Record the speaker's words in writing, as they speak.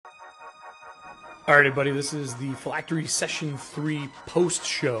All right, everybody, this is the Phylactery Session 3 post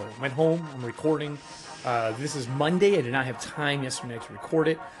show. I'm at home, I'm recording. This is Monday. I did not have time yesterday to record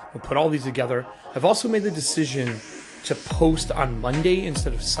it. We'll put all these together. I've also made the decision to post on Monday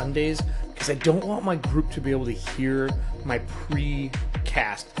instead of Sundays because I don't want my group to be able to hear my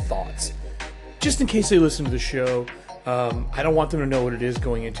pre-cast thoughts. Just in case they listen to the show, I don't want them to know what it is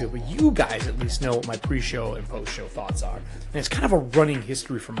going into it, but you guys at least know what my pre-show and post-show thoughts are. And it's kind of a running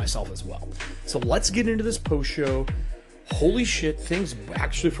history for myself as well. So let's get into this post-show. Holy shit, things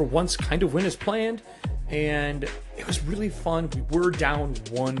actually for once kind of went as planned, and it was really fun. We were down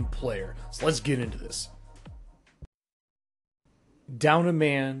one player. So let's get into this. Down a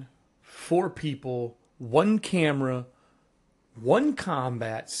man, 4 people, 1 camera, 1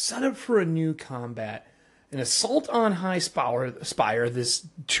 combat, set up for a new combat, an assault on High Spire, this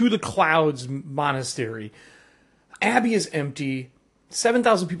to the clouds monastery. Abbey is empty.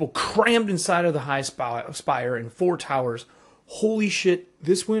 7,000 people crammed inside of the High Spire in 4 towers. Holy shit,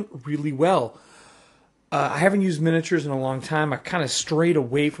 this went really well. I haven't used miniatures in a long time. I kind of strayed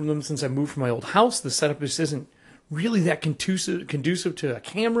away from them since I moved from my old house. The setup just isn't really that conducive to a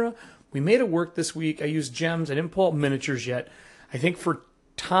camera. We made it work this week. I used gems. I didn't pull out miniatures yet. I think for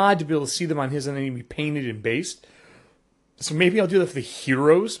Todd to be able to see them on his and then be painted and based. So maybe I'll do that for the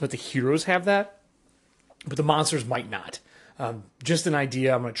heroes, but the heroes have that. But the monsters might not. Just an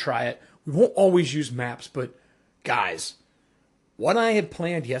idea. I'm going to try it. We won't always use maps, but guys, what I had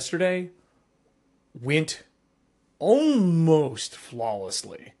planned yesterday went almost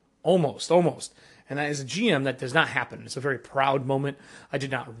flawlessly. Almost. And as a GM, that does not happen. It's a very proud moment. I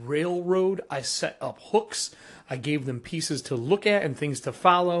did not railroad. I set up hooks. I gave them pieces to look at and things to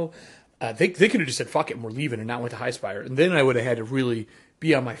follow. They could have just said, fuck it, and we're leaving, and not went to High Spire. And then I would have had to really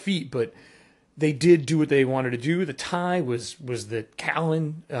be on my feet. But they did do what they wanted to do. The tie was that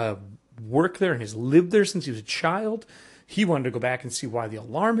Callan worked there and has lived there since he was a child. He wanted to go back and see why the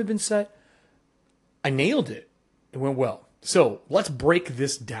alarm had been set. I nailed it. It went well. So let's break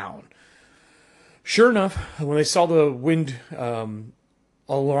this down. Sure enough, when they saw the wind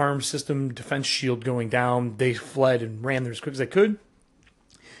alarm system defense shield going down, they fled and ran there as quick as they could.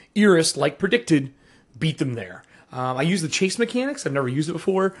 Iris, like predicted, beat them there. I used the chase mechanics. I've never used it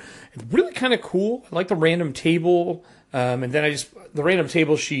before. It's really kind of cool. I like the random table. And then the random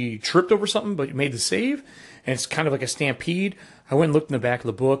table, she tripped over something, but made the save. And it's kind of like a stampede. I went and looked in the back of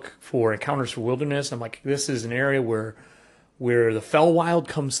the book for Encounters for Wilderness. I'm like, this is an area where the Fellwild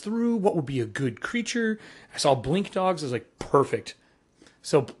comes through. What would be a good creature? I saw Blink Dogs. I was like, perfect.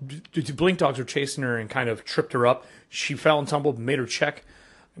 So Blink Dogs were chasing her and kind of tripped her up. She fell and tumbled, made her check.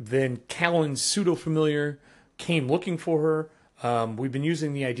 Then Callan's pseudo-familiar came looking for her. We've been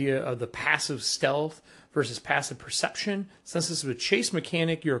using the idea of the passive stealth versus passive perception. Since this is a chase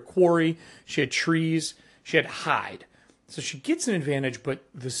mechanic, you're a quarry. She had trees. She had hide. So she gets an advantage, but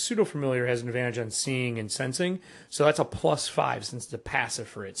the pseudo-familiar has an advantage on seeing and sensing. So that's a +5 since it's a passive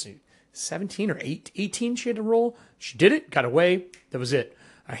for it. So 17 or 18 she had to roll. She did it, got away. That was it.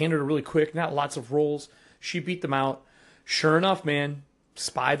 I handled her really quick, not lots of rolls. She beat them out. Sure enough, man,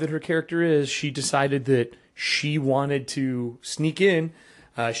 spy that her character is, she decided that she wanted to sneak in.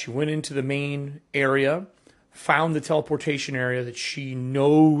 She went into the main area, found the teleportation area that she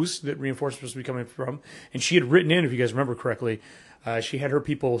knows that reinforcements will be coming from. And she had written in, if you guys remember correctly, she had her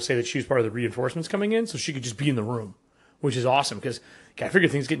people say that she was part of the reinforcements coming in, so she could just be in the room, which is awesome because I figure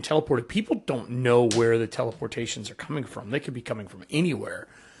things getting teleported. People don't know where the teleportations are coming from. They could be coming from anywhere.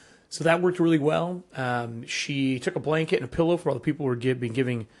 So that worked really well. She took a blanket and a pillow for all the people who were being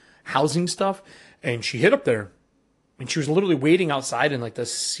giving housing stuff, and she hid up there. And she was literally waiting outside in like the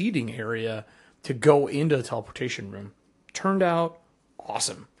seating area to go into the teleportation room. Turned out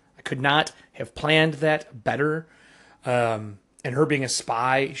awesome. I could not have planned that better. And her being a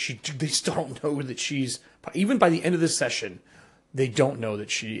spy, they still don't know that she's, even by the end of this session, they don't know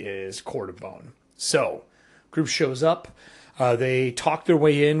that she is Court of Bone. So, group shows up. They talk their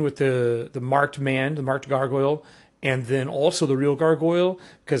way in with the marked man, the marked gargoyle, and then also the real gargoyle,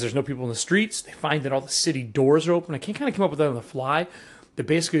 because there's no people in the streets. They find that all the city doors are open. I can't kind of come up with that on the fly. That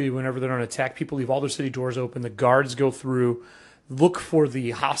basically, whenever they're on attack, people leave all their city doors open. The guards go through, look for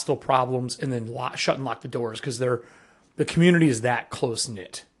the hostile problems, and then shut and lock the doors, because the community is that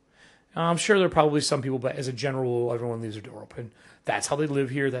close-knit. I'm sure there are probably some people, but as a general rule, everyone leaves their door open. That's how they live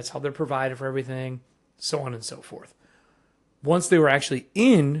here. That's how they're provided for everything, so on and so forth. Once they were actually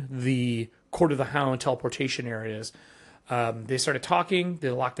in the Court of the Hound teleportation areas, they started talking. They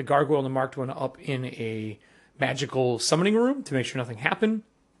locked the gargoyle and the marked one up in a magical summoning room to make sure nothing happened.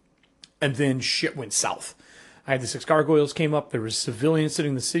 And then shit went south. I had the 6 gargoyles came up. There was civilians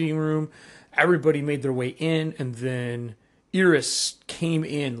sitting in the sitting room. Everybody made their way in, and then Iris came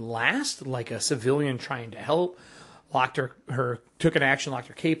in last, like a civilian trying to help. Locked her took an action, locked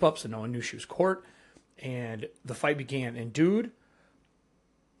her cape up, so no one knew she was court. And the fight began. And dude,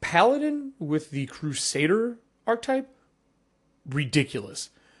 Paladin with the Crusader archetype, ridiculous.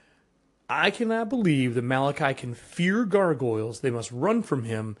 I cannot believe that Malachi can fear gargoyles. They must run from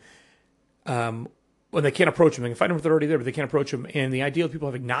him. When they can't approach him. They can fight him if they're already there, but they can't approach him. And the idea of people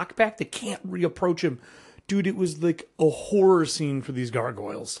having knockback, they can't re-approach him. Dude, it was like a horror scene for these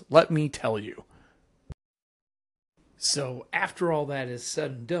gargoyles. Let me tell you. So after all that is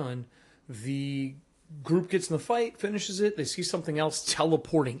said and done, the group gets in the fight, finishes it. They see something else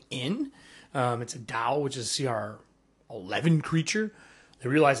teleporting in. It's a Dao, which is a CR 11 creature. They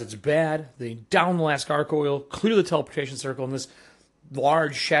realize it's bad. They down the last gargoyle, clear the teleportation circle, and this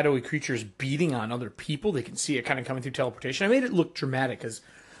large shadowy creature is beating on other people. They can see it kind of coming through teleportation. I made it look dramatic because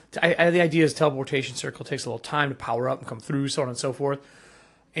the idea is teleportation circle takes a little time to power up and come through, so on and so forth.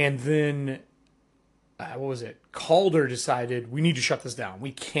 And then, what was it? Calder decided, we need to shut this down.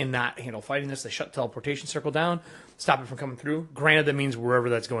 We cannot handle fighting this. They shut the teleportation circle down, stop it from coming through. Granted, that means wherever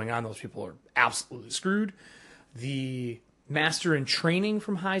that's going on, those people are absolutely screwed. The master in training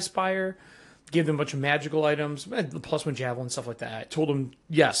from High Spire gave them a bunch of magical items, the +1 javelin, stuff like that. Told them,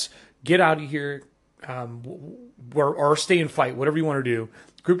 yes, get out of here, or stay and fight, whatever you want to do.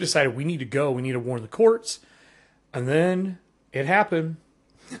 The group decided, we need to go. We need to warn the courts. And then it happened.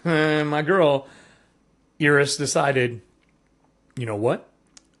 My girl, Iris, decided, you know what?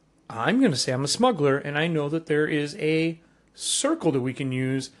 I'm going to say I'm a smuggler, and I know that there is a circle that we can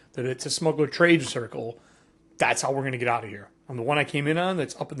use, that it's a smuggler trade circle. That's how we're going to get out of here. On the one I came in on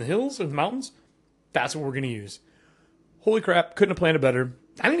that's up in the hills or the mountains, that's what we're going to use. Holy crap, couldn't have planned it better.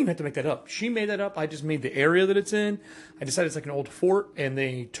 I didn't even have to make that up. She made that up. I just made the area that it's in. I decided it's like an old fort, and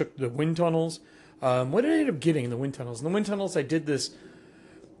they took the wind tunnels. What did I end up getting in the wind tunnels? In the wind tunnels, I did this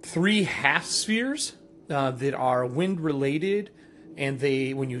 3 half spheres that are wind related, and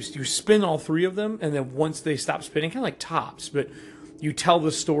they, when you spin all 3 of them, and then once they stop spinning, kind of like tops, but you tell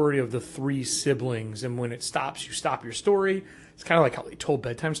the story of the 3 siblings, and when it stops, you stop your story. It's kind of like how they told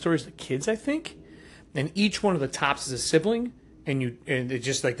bedtime stories to kids, I think. And each one of the tops is a sibling, and it's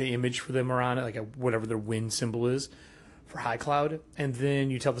just like the image for them are on it, like whatever their wind symbol is for High Cloud, and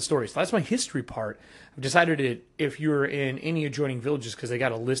then you tell the story. So that's my history part. I've decided that if you're in any adjoining villages, because they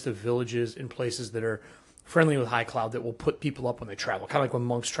got a list of villages and places that are friendly with High Cloud that will put people up when they travel, kind of like when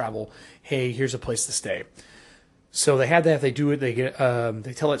monks travel. Hey, here's a place to stay. So they had that. If they do it, they get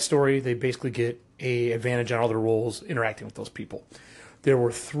they tell that story. They basically get a advantage on all their rolls interacting with those people. There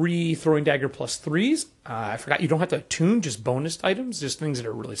were 3 throwing dagger +3s. I forgot you don't have to attune, just bonus items, just things that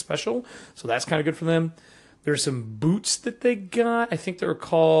are really special. So that's kind of good for them. There's some boots that they got. I think they're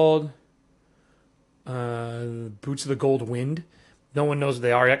called Boots of the Gold Wind. No one knows what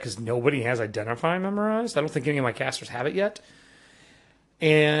they are yet because nobody has Identify memorized. I don't think any of my casters have it yet.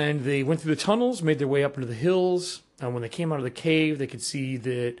 And they went through the tunnels, made their way up into the hills. And when they came out of the cave, they could see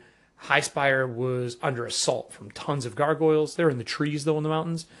that High Spire was under assault from tons of gargoyles. They're in the trees, though, in the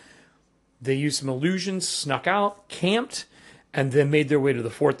mountains. They used some illusions, snuck out, camped, and then made their way to the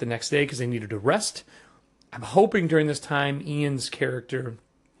fort the next day because they needed to rest. I'm hoping during this time, Ian's character,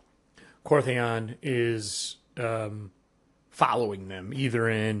 Cortheon, is following them, either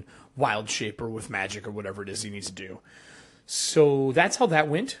in wild shape or with magic or whatever it is he needs to do. So that's how that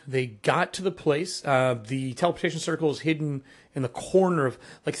went. They got to the place. The teleportation circle is hidden in the corner of,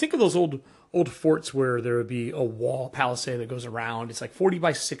 like, think of those old forts where there would be a wall, palisade that goes around. It's like 40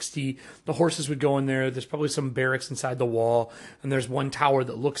 by 60. The horses would go in there. There's probably some barracks inside the wall. And there's one tower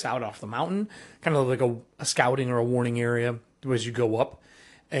that looks out off the mountain, kind of like a scouting or a warning area as you go up.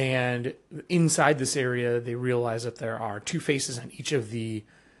 And inside this area, they realize that there are 2 faces on each of the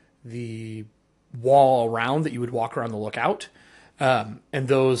wall around that you would walk around the lookout. And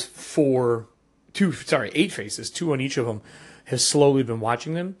those 8 faces, 2 on each of them, has slowly been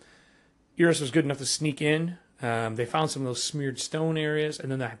watching them. Iris was good enough to sneak in. They found some of those smeared stone areas, and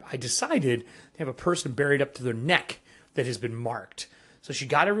then I decided to have a person buried up to their neck that has been marked. So she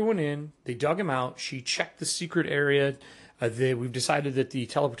got everyone in. They dug him out. She checked the secret area. We've decided that the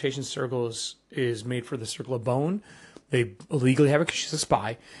teleportation circle is made for the circle of bone. They illegally have it because she's a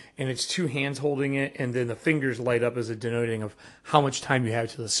spy, and it's 2 hands holding it, and then the fingers light up as a denoting of how much time you have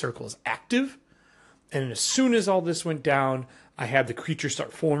till the circle is active. And as soon as all this went down, I had the creature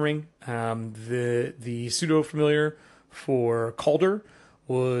start forming. The pseudo-familiar for Calder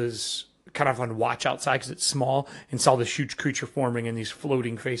was kind of on watch outside because it's small and saw this huge creature forming and these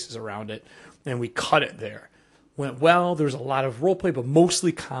floating faces around it. And we cut it there. Went well. There was a lot of roleplay, but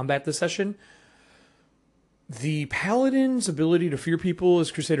mostly combat this session. The Paladin's ability to fear people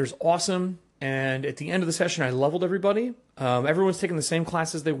as Crusader is awesome. And at the end of the session, I leveled everybody. Everyone's taking the same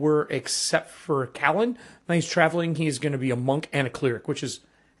classes they were except for Callan. Now he's traveling. He's going to be a monk and a cleric, which is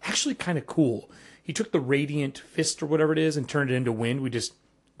actually kind of cool. He took the Radiant Fist or whatever it is and turned it into wind. We just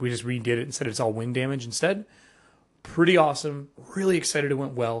redid it and said it's all wind damage instead. Pretty awesome. Really excited it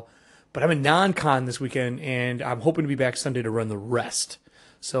went well. But I'm in non-con this weekend, and I'm hoping to be back Sunday to run the rest.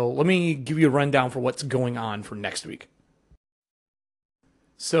 So let me give you a rundown for what's going on for next week.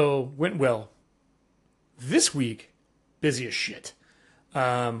 So, went well. This week, busy as shit.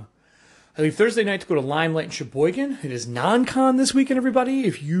 I leave Thursday night to go to Limelight in Sheboygan. It is non-con this weekend, everybody.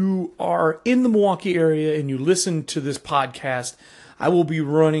 If you are in the Milwaukee area and you listen to this podcast, I will be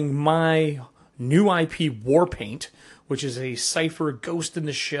running my new IP Warpaint, which is a Cypher Ghost in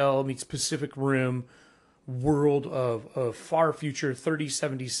the Shell meets Pacific Rim world of far future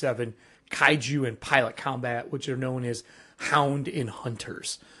 3077 kaiju and pilot combat, which are known as Hound and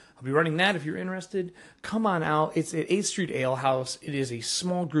Hunters. I'll be running that if you're interested. Come on out. It's at 8th Street Ale House. It is a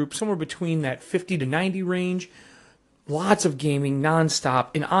small group, somewhere between that 50 to 90 range. Lots of gaming, nonstop.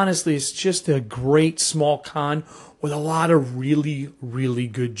 And honestly, it's just a great small con with a lot of really, really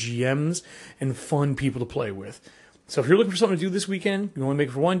good GMs and fun people to play with. So if you're looking for something to do this weekend, you want to make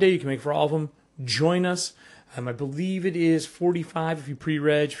it for one day, you can make it for all of them. Join us. I believe it is $45 if you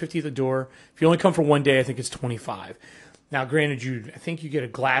pre-reg, $50 at the door. If you only come for one day, I think it's $25. Now, granted, I think you get a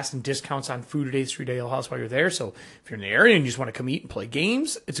glass and discounts on food at 8th Street Ale House while you're there. So if you're in the area and you just want to come eat and play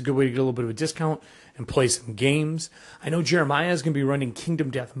games, it's a good way to get a little bit of a discount and play some games. I know Jeremiah is going to be running Kingdom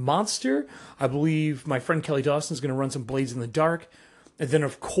Death Monster. I believe my friend Kelly Dawson is going to run some Blades in the Dark. And then,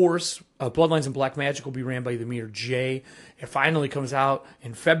 of course, Bloodlines and Black Magic will be ran by the Meter J. It finally comes out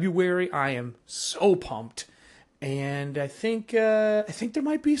in February. I am so pumped. And I think there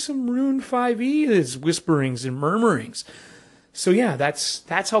might be some Rune 5e that's whisperings and murmurings. So yeah,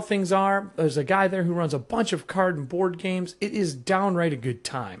 that's how things are. There's a guy there who runs a bunch of card and board games. It is downright a good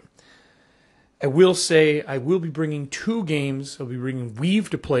time. I will say I will be bringing 2 games. I'll be bringing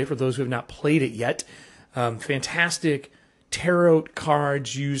Weave to play for those who have not played it yet. Fantastic tarot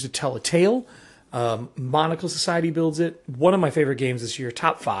cards used to tell a tale. Monocle Society builds it. One of my favorite games this year,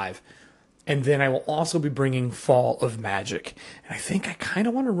 top 5. And then I will also be bringing Fall of Magic. And I think I kind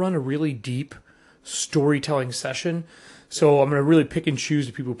of want to run a really deep storytelling session. So I'm going to really pick and choose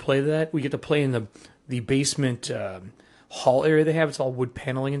the people who play that. We get to play in the basement hall area they have. It's all wood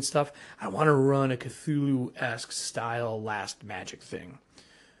paneling and stuff. I want to run a Cthulhu-esque style Last Magic thing.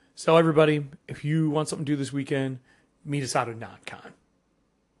 So everybody, if you want something to do this weekend, meet us out at NonCon.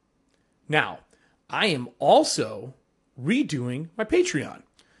 Now, I am also redoing my Patreon.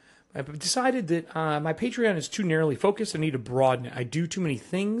 I've decided that my Patreon is too narrowly focused. I need to broaden it. I do too many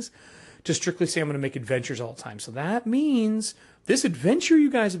things to strictly say I'm going to make adventures all the time. So that means this adventure you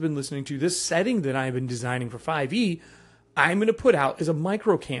guys have been listening to, this setting that I've been designing for 5e, I'm going to put out as a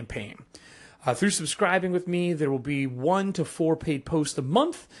micro campaign. Through subscribing with me, there will be 1 to 4 paid posts a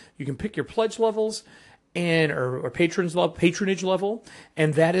month. You can pick your pledge levels or patronage level,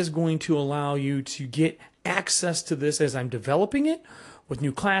 and that is going to allow you to get access to this as I'm developing it, with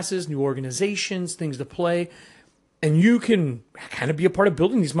new classes, new organizations, things to play. And you can kind of be a part of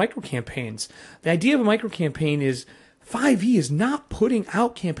building these micro campaigns. The idea of a micro campaign is 5e is not putting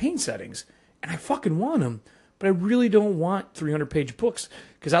out campaign settings. And I fucking want them. But I really don't want 300-page books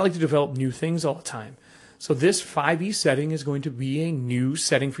because I like to develop new things all the time. So this 5e setting is going to be a new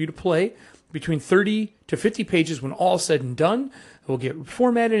setting for you to play. Between 30 to 50 pages when all said and done. It will get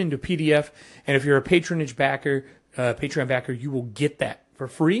formatted into PDF. And if you're a Patreon backer, you will get that for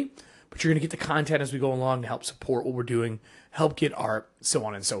free. But you're going to get the content as we go along to help support what we're doing, help get art, so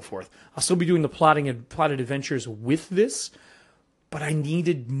on and so forth. I'll still be doing the plotted adventures with this, but I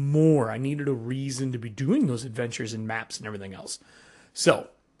needed more. I needed a reason to be doing those adventures and maps and everything else. So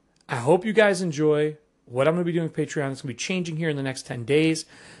I hope you guys enjoy what I'm going to be doing with Patreon. It's going to be changing here in the next 10 days.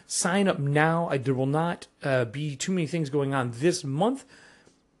 Sign up now. There will not be too many things going on this month,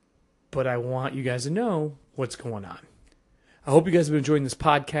 but I want you guys to know what's going on. I hope you guys have been enjoying this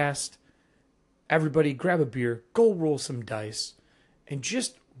podcast. Everybody, grab a beer, go roll some dice, and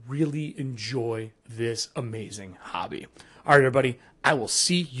just really enjoy this amazing hobby. All right, everybody, I will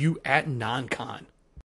see you at NonCon.